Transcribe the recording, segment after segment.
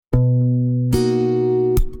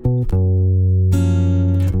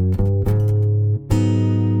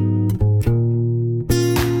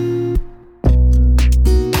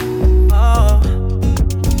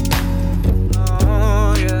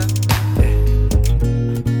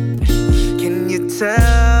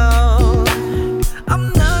tell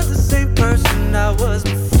I'm not the same person I was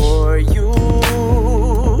before you?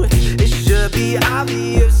 It should be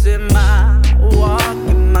obvious in my walk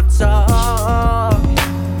and my talk.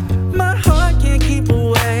 My heart can't keep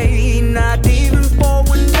away, not even for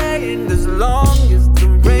one day. And as long as the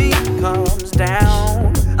rain comes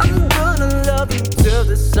down, I'm gonna love you till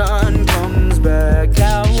the sun comes back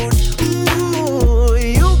out. Ooh,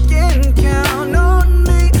 you can count on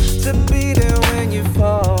me to be there when you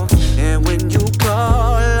fall, and when you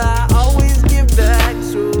call, I always give back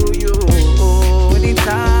to you.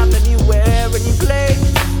 Anytime, anywhere, any place,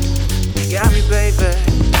 you got me, baby.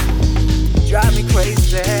 Drive me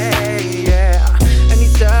crazy, yeah.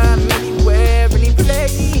 Anytime, anywhere, any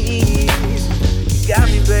place, you got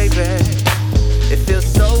me, baby. It feels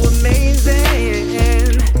so amazing,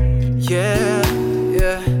 yeah,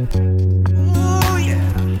 yeah. Ooh, yeah.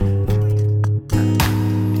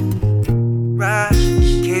 Right,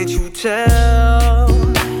 can't you tell?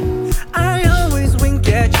 I always wink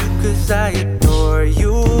at you 'cause I adore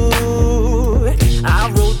you.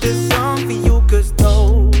 I wrote this song for you 'cause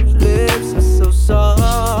those lips are so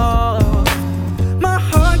soft. My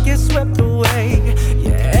heart gets swept away,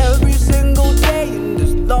 yeah, every single day. And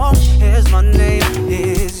as long as my name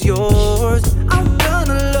is yours, I'm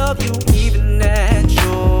gonna love you even at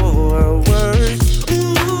your worst.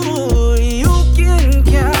 Ooh, you can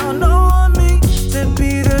count on me to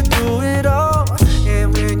be there through it all.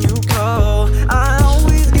 And when you call, I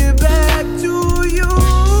always get back to you.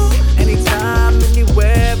 Anytime,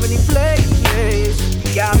 anywhere, any place, you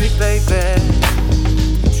got me, baby.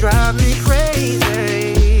 You drive me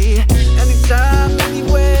crazy. Anytime,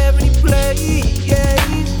 anywhere, any place,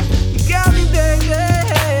 you got me, baby.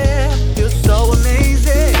 You're so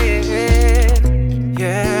amazing,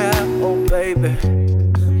 yeah, oh baby.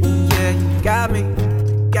 Yeah, you got me,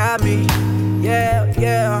 yeah,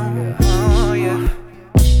 yeah, oh yeah.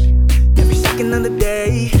 Every second of the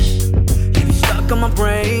day, you be stuck on my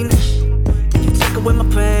brain, and you take away my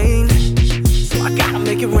pain. So I gotta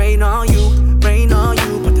make it rain on you,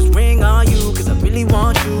 put this ring on you, 'cause I really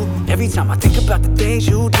want you. Every time I think about the things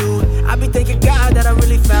you do, I be thanking God that I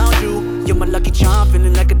really found you. You're my lucky charm,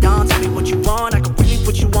 feeling like a dawn. Tell me what you want, I can really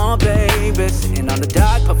put you on, baby. Sitting on the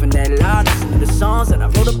dock, puffing that loud, listening to the songs that I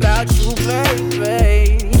wrote about you, baby.